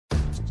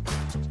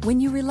When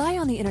you rely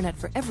on the internet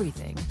for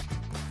everything,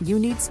 you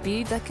need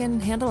speed that can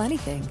handle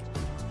anything.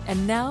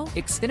 And now,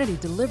 Xfinity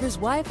delivers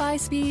Wi-Fi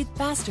speed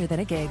faster than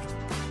a gig.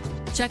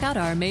 Check out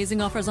our amazing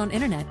offers on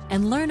internet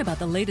and learn about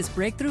the latest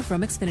breakthrough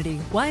from Xfinity.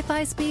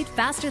 Wi-Fi speed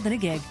faster than a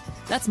gig.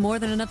 That's more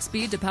than enough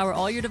speed to power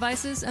all your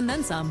devices and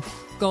then some.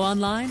 Go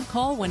online,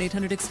 call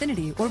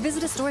 1-800-XFINITY, or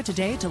visit a store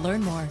today to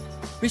learn more.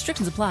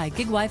 Restrictions apply.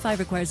 Gig Wi-Fi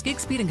requires gig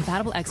speed and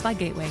compatible X-Fi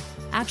gateway.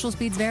 Actual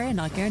speeds vary and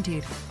not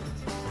guaranteed.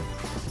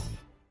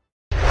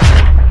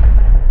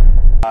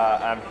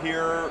 I'm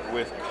here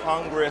with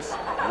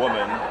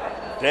Congresswoman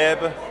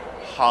Deb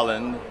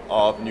Haaland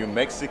of New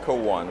Mexico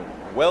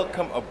 1.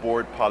 Welcome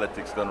aboard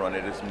Politics Done Right.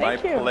 It is my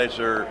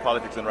pleasure,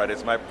 Politics Done Right,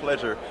 it's my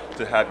pleasure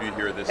to have you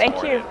here this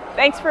morning. Thank you.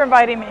 Thanks for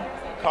inviting me.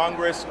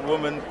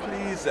 Congresswoman,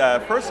 please,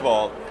 first of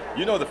all,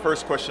 you know the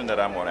first question that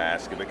I'm going to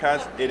ask you,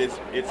 because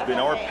it's been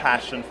our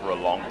passion for a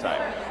long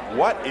time.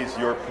 What is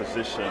your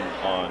position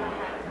on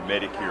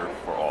Medicare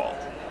for All?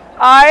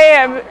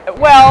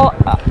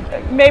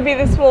 Maybe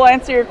this will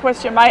answer your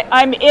question.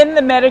 I'm in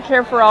the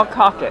Medicare for All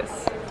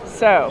caucus,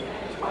 so.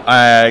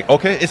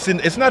 Okay,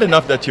 it's not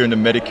enough that you're in the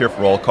Medicare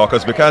for All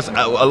caucus, because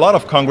a lot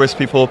of Congress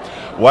people,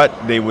 what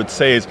they would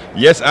say is,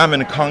 yes, I'm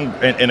in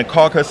a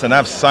caucus and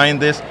I've signed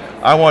this.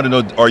 I want to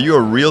know, are you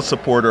a real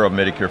supporter of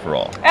Medicare for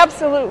All?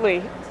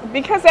 Absolutely,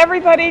 because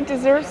everybody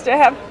deserves to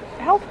have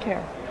health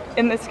care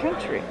in this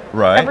country.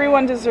 Right.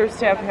 Everyone deserves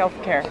to have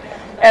health care.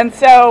 And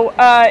so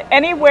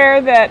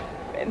anywhere that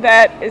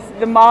is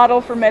the model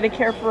for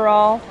Medicare for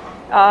All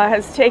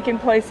has taken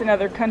place in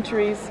other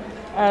countries,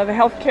 the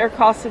health care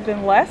costs have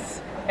been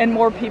less and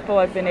more people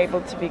have been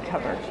able to be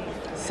covered.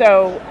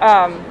 So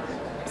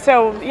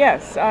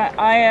yes,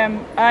 I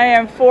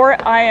am for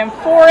it.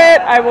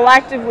 I will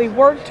actively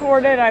work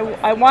toward it.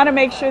 I want to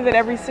make sure that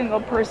every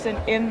single person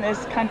in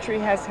this country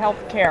has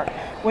health care.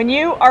 When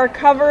you are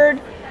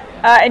covered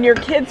and your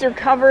kids are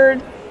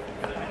covered,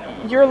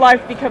 your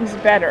life becomes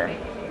better,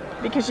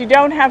 because you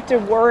don't have to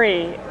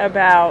worry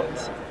about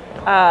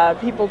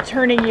people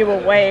turning you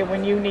away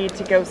when you need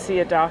to go see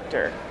a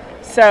doctor.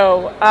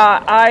 So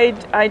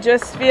I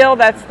just feel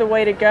that's the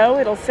way to go.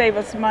 It'll save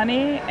us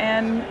money,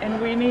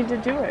 and we need to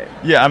do it.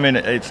 Yeah, I mean,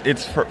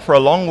 it's for a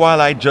long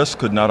while I just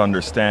could not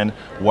understand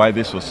why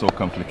this was so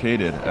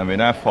complicated. I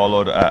mean, I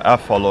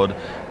followed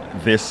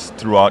this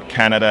throughout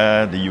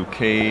Canada, the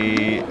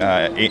UK,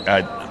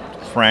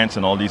 France,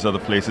 and all these other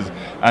places,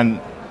 and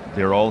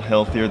they're all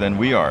healthier than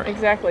we are.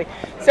 Exactly.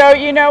 So,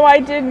 I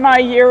did my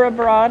year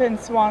abroad in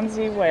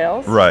Swansea,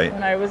 Wales, right,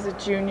 when I was a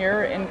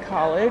junior in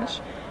college.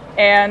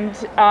 And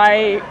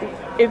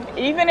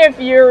even if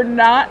you're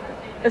not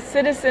a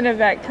citizen of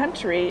that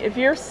country, if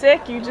you're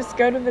sick, you just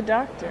go to the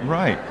doctor.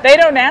 Right. They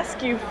don't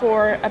ask you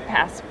for a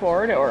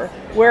passport or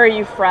where are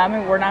you from,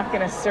 and we're not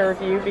going to serve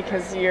you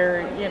because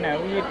you're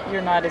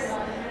not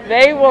as.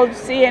 They will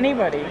see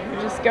anybody.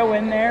 You just go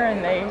in there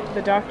and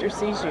the doctor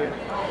sees you.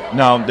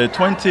 Now, the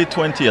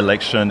 2020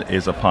 election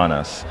is upon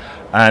us.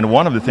 And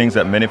one of the things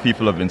that many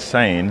people have been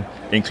saying,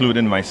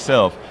 including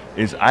myself,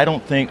 is I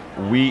don't think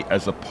we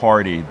as a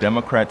party,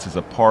 Democrats as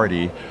a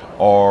party,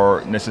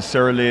 are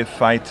necessarily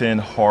fighting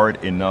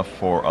hard enough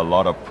for a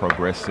lot of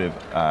progressive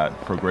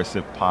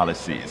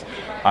policies.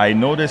 I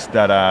noticed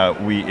that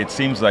it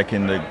seems like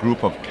in the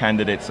group of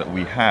candidates that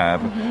we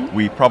have,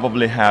 we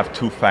probably have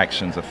two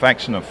factions, a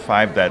faction of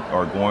 5 that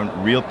are going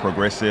real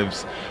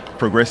progressive,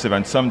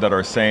 and some that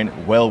are saying,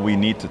 well, we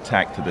need to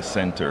tack to the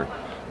center.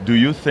 Do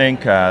you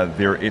think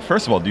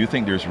first of all, do you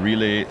think there's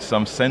really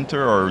some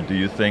center, or do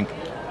you think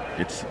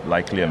it's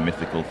likely a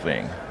mythical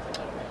thing?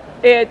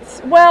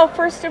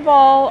 First of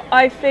all,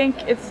 I think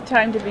it's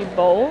time to be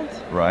bold,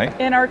 right,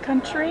 in our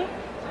country,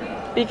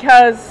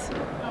 because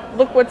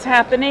look what's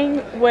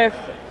happening with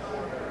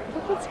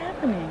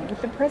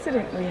the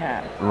president we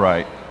have.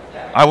 Right.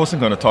 I wasn't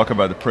going to talk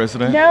about the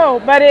president.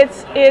 No, but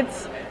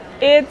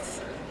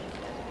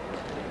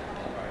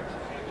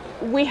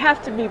we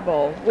have to be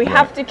bold. We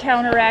have to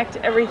counteract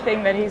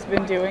everything that he's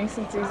been doing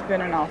since he's been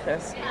in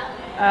office.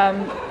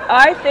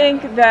 I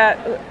think that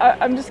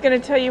I'm just going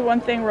to tell you one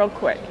thing real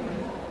quick.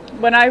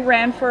 When I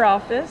ran for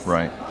office,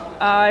 right,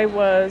 I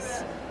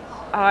was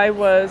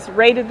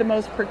rated the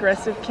most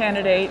progressive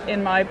candidate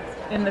in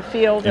the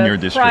field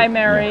of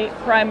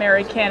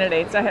primary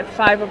candidates. I had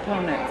 5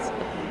 opponents.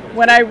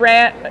 When I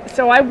ran,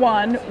 so I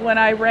won. When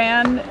I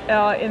ran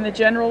in the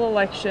general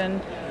election,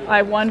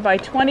 I won by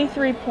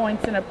 23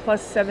 points in a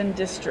 +7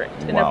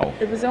 district. Wow.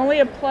 It was only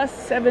a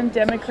 +7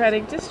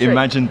 Democratic district.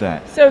 Imagine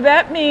that. So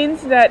that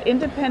means that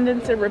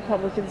independents and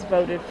Republicans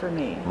voted for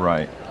me.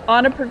 Right.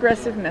 On a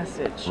progressive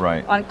message.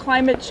 Right. On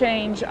climate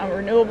change, on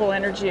renewable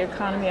energy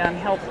economy, on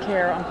health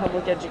care, on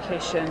public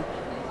education,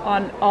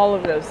 on all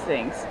of those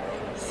things.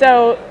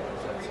 So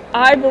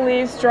I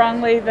believe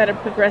strongly that a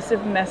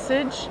progressive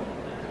message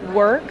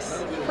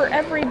works for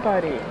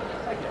everybody.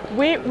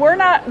 We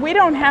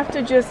don't have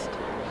to just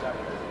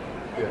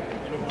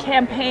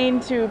campaign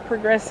to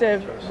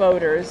progressive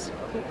voters.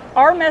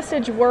 Our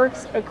message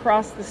works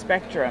across the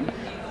spectrum.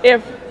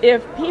 If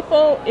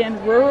people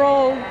in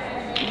rural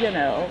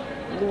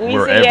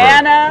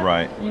Louisiana,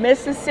 right.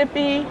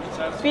 Mississippi,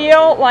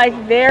 feel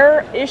like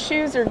their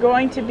issues are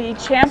going to be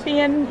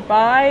championed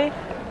by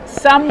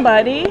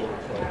somebody,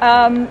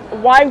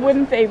 why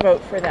wouldn't they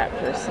vote for that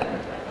person?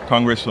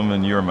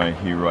 Congresswoman, you're my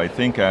hero. I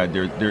think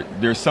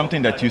there's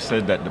something that you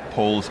said that the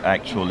polls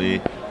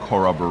actually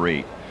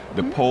corroborate.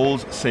 The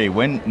polls say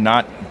when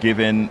not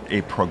given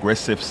a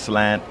progressive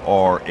slant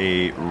or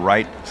a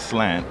right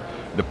slant,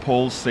 the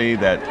polls say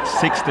that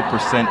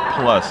 60%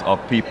 plus of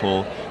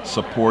people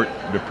support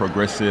the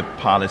progressive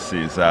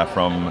policies,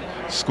 from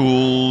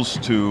schools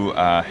to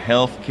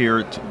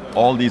healthcare, to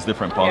all these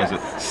different policies.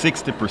 Yes.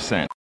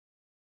 60%.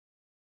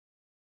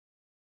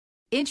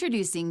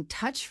 Introducing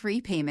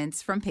touch-free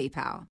payments from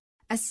PayPal,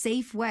 a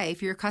safe way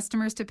for your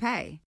customers to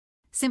pay.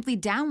 Simply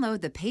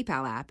download the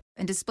PayPal app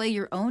and display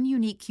your own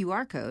unique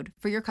QR code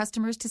for your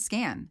customers to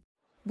scan.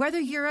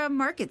 Whether you're a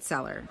market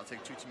seller, I'll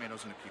take 2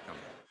 tomatoes and a cucumber,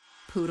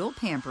 poodle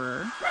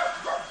pamperer,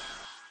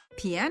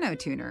 piano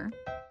tuner,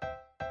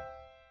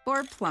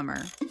 or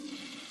plumber,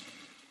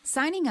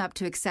 signing up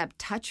to accept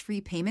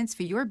touch-free payments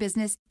for your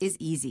business is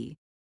easy.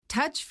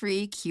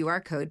 Touch-free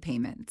QR code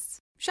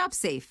payments. Shop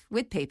safe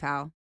with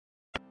PayPal.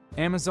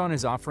 Amazon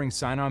is offering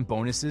sign-on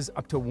bonuses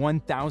up to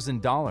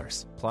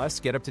 $1,000, plus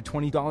get up to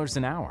 $20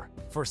 an hour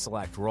for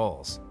select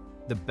roles.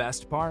 The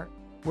best part?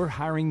 We're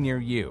hiring near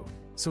you.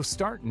 So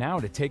start now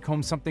to take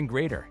home something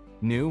greater.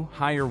 New,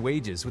 higher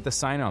wages with a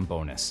sign-on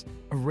bonus,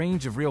 a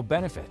range of real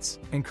benefits,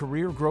 and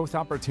career growth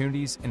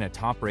opportunities in a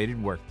top-rated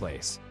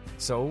workplace.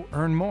 So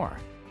earn more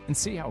and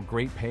see how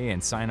great pay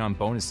and sign-on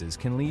bonuses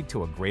can lead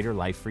to a greater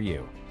life for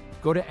you.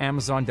 Go to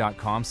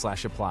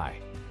amazon.com/apply.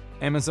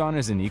 Amazon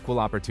is an equal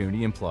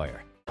opportunity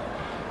employer.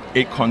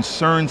 It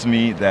concerns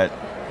me that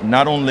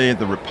not only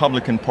the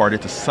Republican Party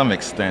to some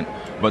extent,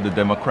 but the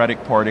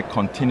Democratic Party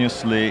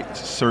continuously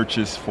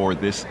searches for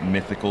this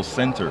mythical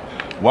center.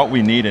 What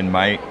we need, in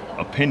my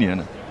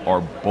opinion, are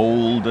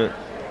bold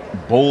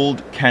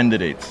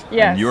candidates.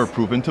 Yes. And you're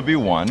proven to be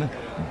one.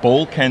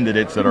 Bold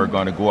candidates that are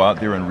going to go out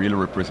there and really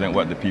represent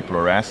what the people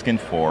are asking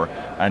for,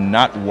 and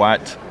not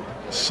what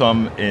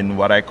some in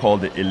what I call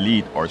the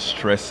elite are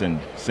stressing,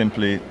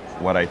 simply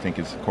what I think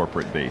is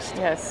corporate based.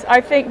 Yes,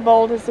 I think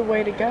bold is the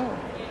way to go.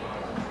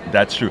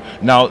 That's true.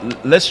 Now,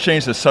 let's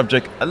change the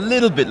subject a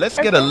little bit. Let's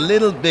get a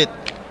little bit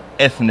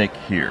ethnic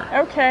here.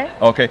 Okay.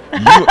 Okay.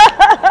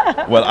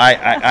 Well,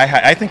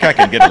 I think I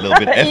can get a little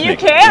bit ethnic. You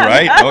can.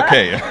 Right?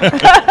 Okay.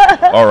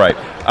 All right.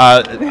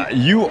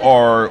 You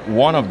are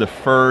one of the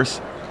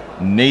first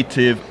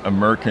Native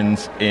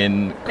Americans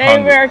in Congress.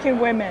 Native American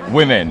women.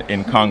 Women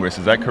in Congress.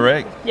 Is that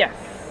correct? Yes.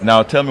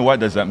 Now, tell me, what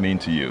does that mean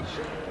to you?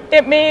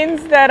 It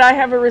means that I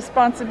have a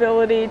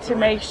responsibility to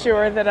make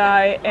sure that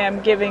I am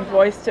giving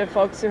voice to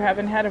folks who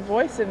haven't had a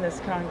voice in this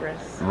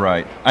Congress.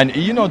 Right. And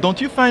don't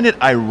you find it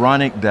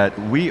ironic that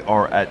we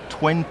are at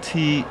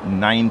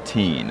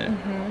 2019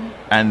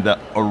 and the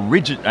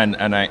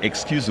and I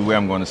excuse the way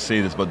I'm going to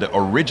say this, but the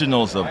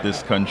originals of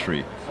this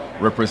country,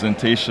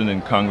 representation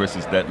in Congress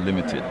is that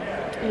limited?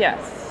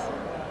 Yes.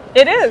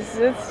 It is.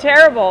 It's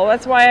terrible.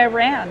 That's why I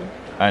ran.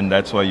 And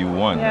that's why you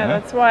won. Yeah,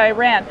 that's why I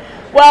ran.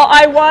 Well,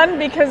 I won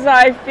because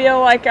I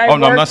feel like I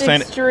worked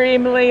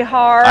extremely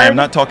hard. I am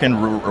not talking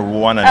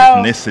one on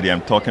ethnicity.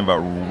 I'm talking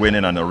about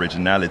winning on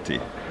originality.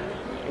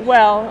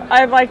 Well,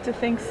 I'd like to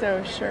think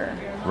so, sure.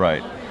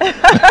 Right.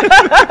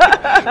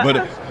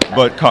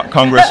 but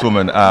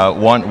Congresswoman,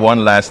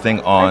 one last thing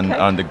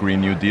on the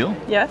Green New Deal.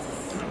 Yes.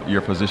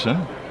 Your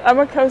position? I'm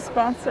a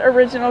co-sponsor,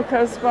 original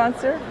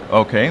co-sponsor.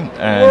 Okay.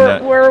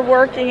 And we're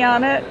working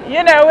on it.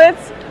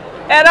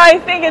 And I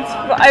think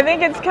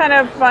it's kind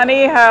of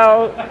funny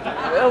how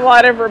a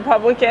lot of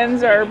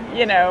Republicans are,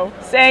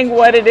 saying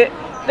what it is.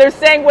 They're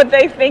saying what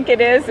they think it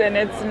is, and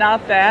it's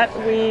not that.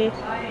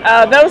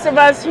 Those of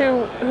us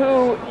who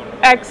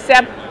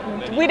accept,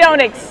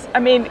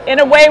 in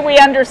a way we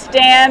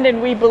understand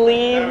and we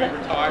believe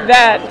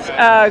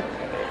that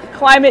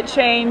climate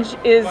change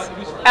is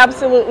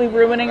absolutely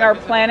ruining our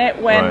planet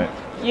when. Right.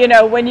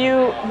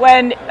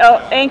 When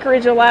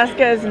Anchorage,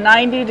 Alaska is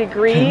 90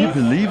 degrees. Can you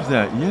believe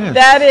that? Yes.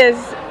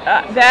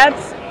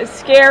 That's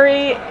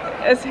scary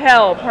as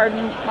hell.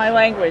 Pardon my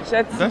language.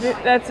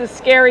 That's a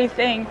scary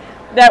thing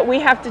that we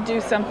have to do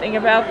something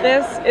about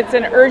this. It's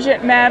an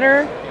urgent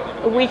matter.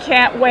 We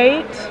can't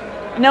wait.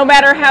 No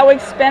matter how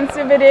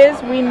expensive it is,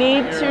 we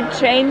need to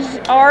change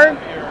our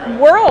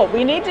world.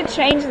 We need to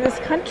change this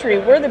country.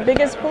 We're the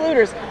biggest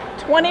polluters.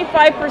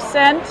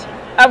 25%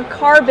 of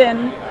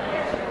carbon.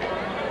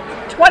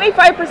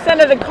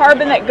 25% of the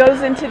carbon that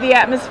goes into the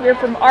atmosphere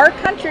from our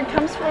country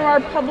comes from our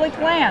public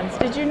lands.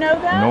 Did you know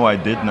that? No, I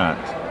did not.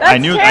 That's I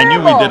knew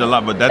terrible. we did a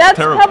lot, but that's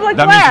terrible. Public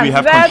that lands. means we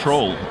have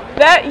control.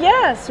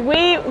 Yes,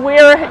 we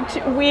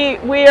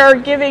are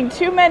giving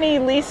too many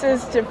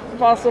leases to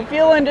fossil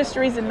fuel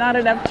industries and not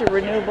enough to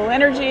renewable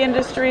energy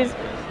industries.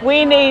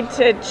 We need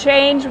to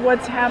change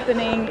what's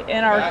happening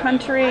in our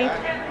country,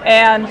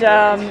 and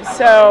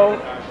so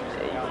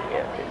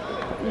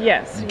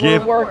Yes,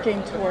 Give- we're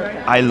working toward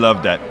that. I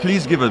love that.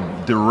 Please give a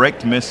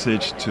direct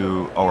message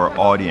to our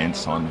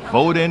audience on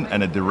voting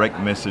and a direct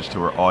message to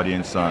our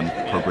audience on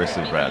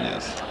progressive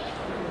values.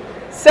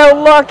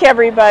 So look,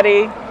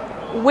 everybody,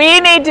 we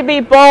need to be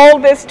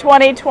bold this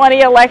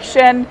 2020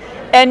 election,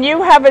 and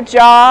you have a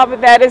job,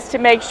 that is to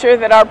make sure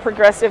that our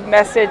progressive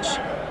message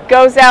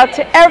goes out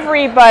to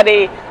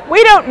everybody.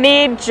 We don't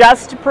need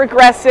just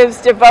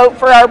progressives to vote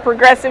for our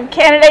progressive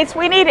candidates.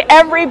 We need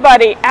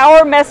everybody.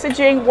 Our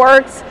messaging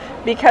works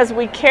because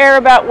we care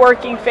about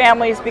working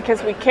families,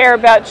 because we care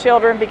about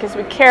children, because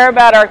we care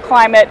about our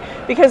climate,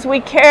 because we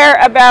care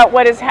about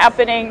what is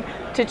happening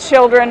to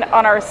children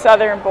on our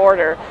southern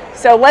border.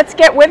 So let's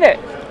get with it.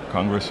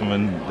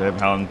 Congresswoman Deb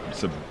Haaland,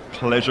 it's a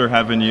pleasure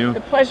having you.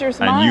 The pleasure's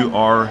and mine. you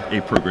are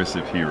a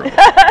progressive hero.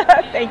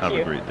 Thank Have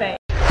you. a great day.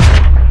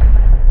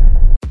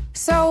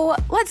 So,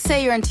 let's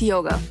say you're into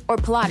yoga or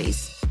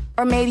Pilates,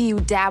 or maybe you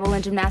dabble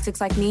in gymnastics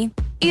like me.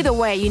 Either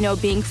way, you know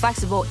being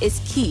flexible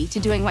is key to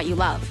doing what you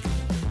love.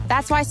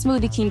 That's why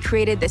Smoothie King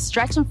created this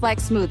Stretch and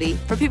Flex smoothie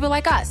for people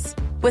like us.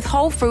 With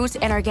whole fruits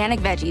and organic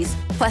veggies,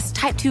 plus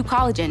type 2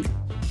 collagen.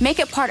 Make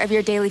it part of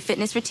your daily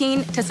fitness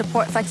routine to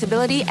support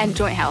flexibility and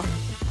joint health.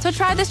 So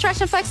try the Stretch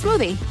and Flex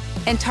smoothie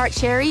in tart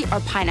cherry or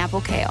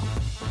pineapple kale.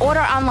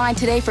 Order online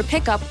today for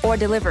pickup or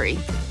delivery.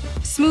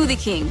 Smoothie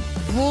King,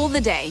 rule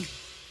the day.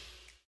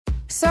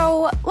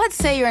 So, let's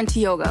say you're into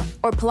yoga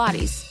or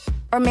Pilates,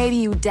 or maybe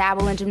you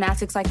dabble in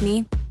gymnastics like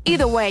me.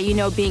 Either way, you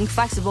know being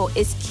flexible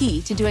is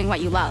key to doing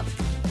what you love.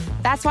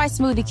 That's why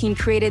Smoothie King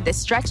created this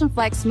Stretch and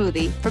Flex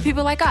smoothie for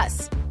people like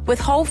us. With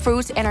whole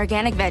fruits and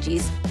organic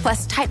veggies,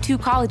 plus type 2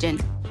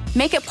 collagen.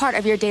 Make it part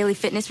of your daily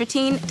fitness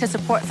routine to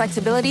support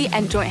flexibility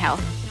and joint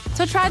health.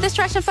 So try the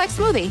Stretch and Flex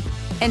smoothie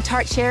in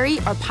tart cherry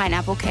or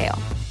pineapple kale.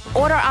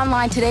 Order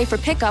online today for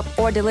pickup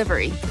or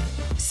delivery.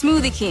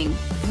 Smoothie King,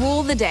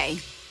 rule the day.